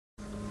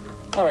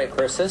All right,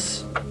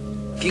 Persis.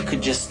 If you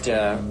could just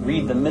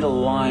read the middle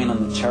line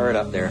on the chart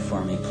up there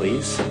for me,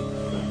 please.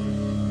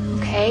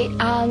 Okay,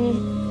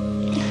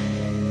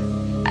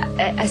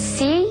 a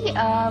C,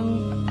 a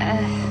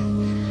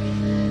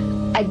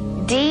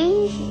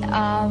D,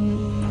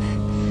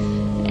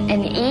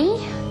 an E.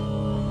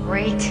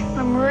 Great.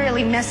 I'm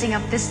really messing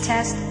up this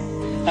test.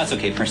 That's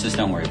okay, Persis.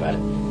 Don't worry about it.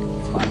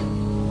 It's fine.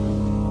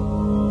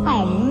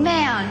 Oh,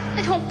 man.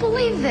 I don't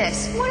believe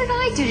this. What did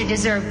I do to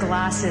deserve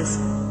glasses?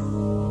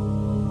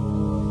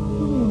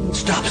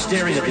 Stop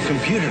staring at the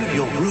computer.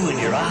 You'll ruin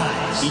your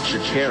eyes. Eat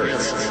your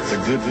carrots.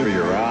 They're good for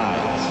your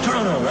eyes. Turn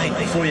on the light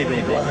before you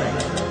go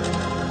blind.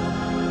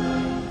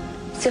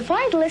 So if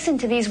I'd listened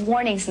to these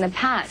warnings in the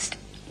past,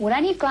 would I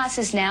need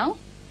glasses now?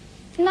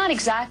 Not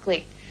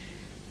exactly.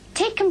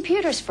 Take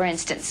computers, for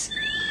instance.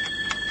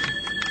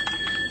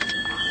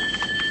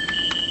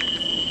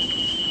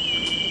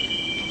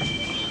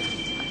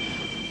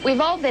 We've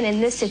all been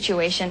in this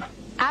situation.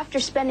 After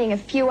spending a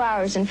few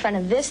hours in front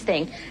of this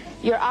thing,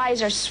 your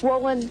eyes are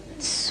swollen,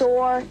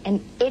 sore,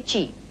 and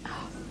itchy.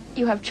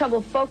 You have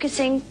trouble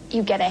focusing,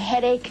 you get a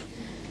headache.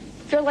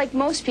 If you're like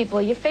most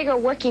people, you figure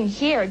working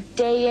here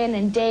day in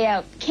and day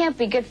out can't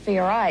be good for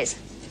your eyes.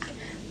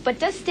 But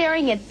does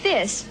staring at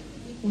this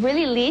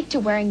really lead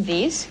to wearing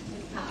these?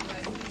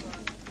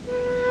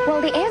 Well,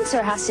 the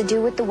answer has to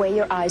do with the way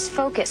your eyes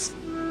focus.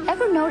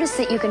 Ever notice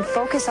that you can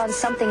focus on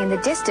something in the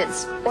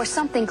distance or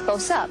something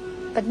close up,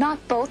 but not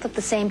both at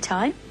the same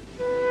time?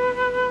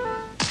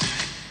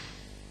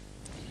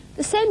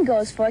 The same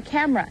goes for a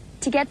camera.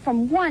 To get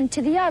from one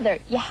to the other,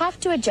 you have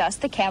to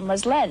adjust the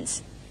camera's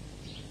lens.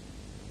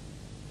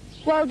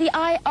 Well, the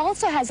eye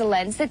also has a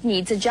lens that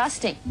needs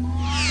adjusting.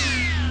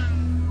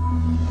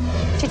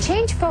 To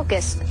change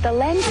focus, the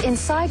lens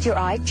inside your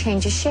eye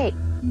changes shape.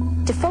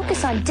 To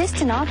focus on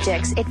distant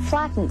objects, it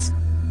flattens.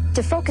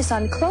 To focus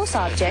on close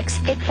objects,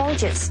 it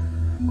bulges.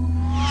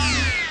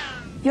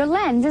 Your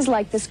lens is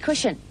like this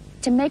cushion.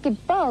 To make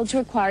it bulge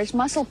requires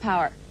muscle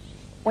power.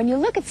 When you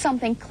look at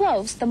something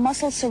close, the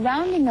muscles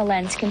surrounding the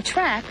lens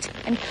contract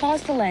and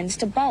cause the lens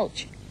to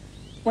bulge.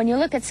 When you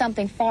look at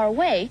something far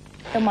away,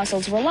 the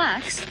muscles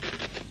relax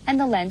and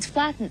the lens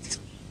flattens.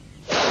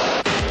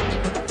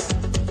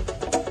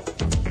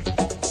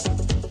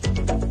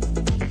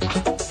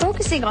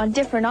 Focusing on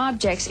different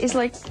objects is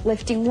like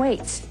lifting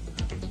weights.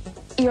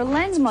 Your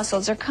lens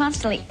muscles are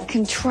constantly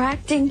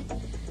contracting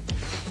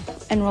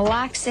and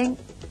relaxing,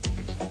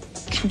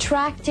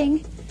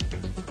 contracting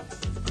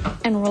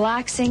and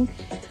relaxing.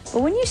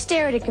 But when you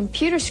stare at a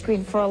computer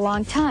screen for a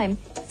long time,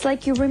 it's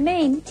like you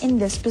remain in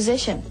this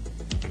position.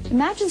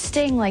 Imagine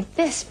staying like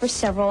this for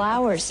several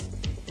hours.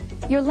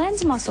 Your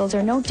lens muscles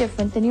are no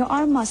different than your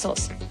arm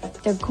muscles.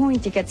 They're going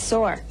to get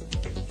sore.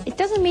 It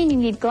doesn't mean you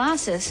need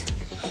glasses.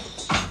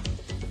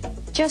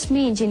 It just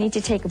means you need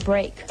to take a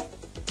break.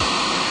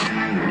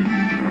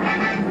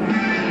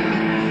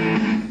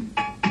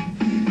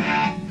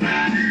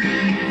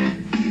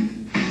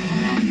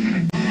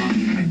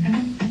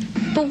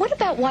 But what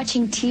about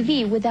watching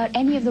TV without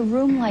any of the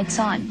room lights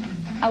on?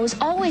 I was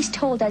always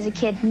told as a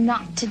kid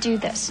not to do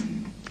this.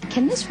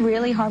 Can this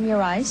really harm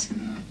your eyes?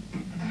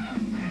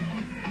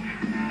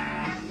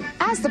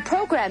 As the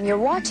program you're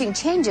watching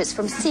changes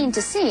from scene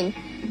to scene,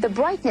 the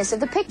brightness of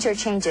the picture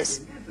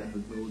changes.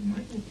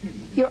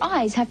 Your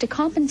eyes have to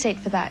compensate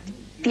for that.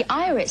 The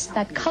iris,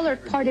 that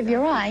colored part of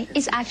your eye,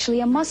 is actually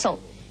a muscle.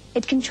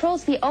 It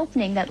controls the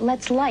opening that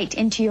lets light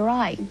into your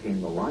eye.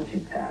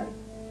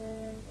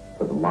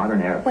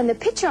 When the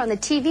picture on the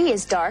TV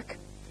is dark,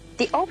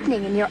 the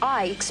opening in your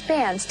eye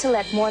expands to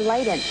let more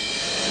light in.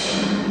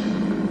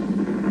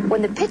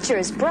 When the picture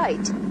is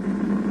bright,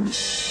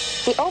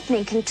 the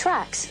opening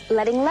contracts,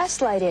 letting less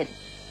light in.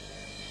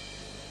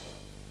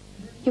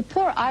 Your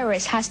poor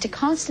iris has to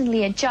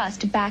constantly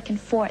adjust back and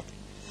forth.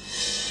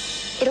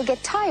 It'll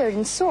get tired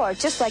and sore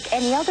just like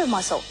any other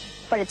muscle,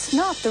 but it's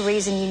not the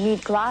reason you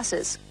need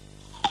glasses.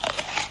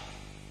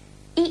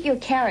 Eat your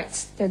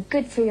carrots. They're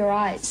good for your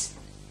eyes.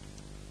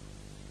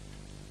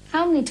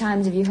 How many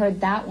times have you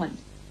heard that one?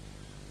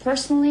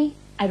 Personally,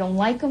 I don't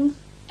like them,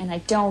 and I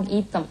don't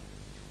eat them.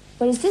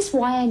 But is this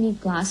why I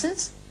need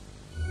glasses?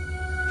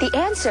 The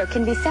answer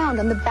can be found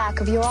on the back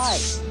of your eye.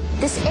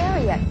 This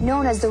area,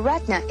 known as the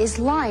retina, is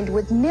lined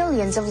with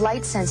millions of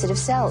light-sensitive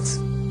cells.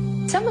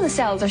 Some of the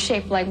cells are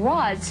shaped like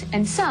rods,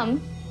 and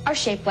some are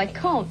shaped like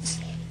cones.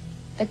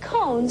 The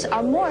cones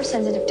are more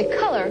sensitive to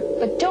color,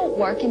 but don't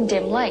work in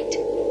dim light.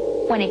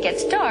 When it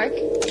gets dark,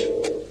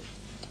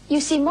 you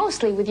see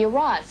mostly with your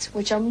rods,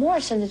 which are more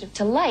sensitive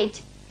to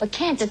light, but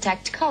can't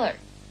detect color.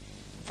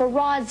 For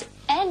rods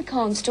and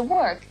cones to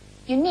work,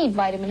 you need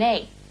vitamin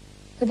A.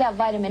 Without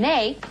vitamin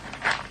A,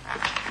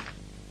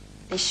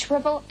 they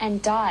shrivel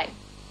and die.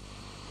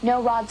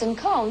 No rods and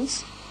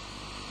cones,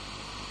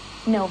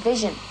 no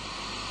vision.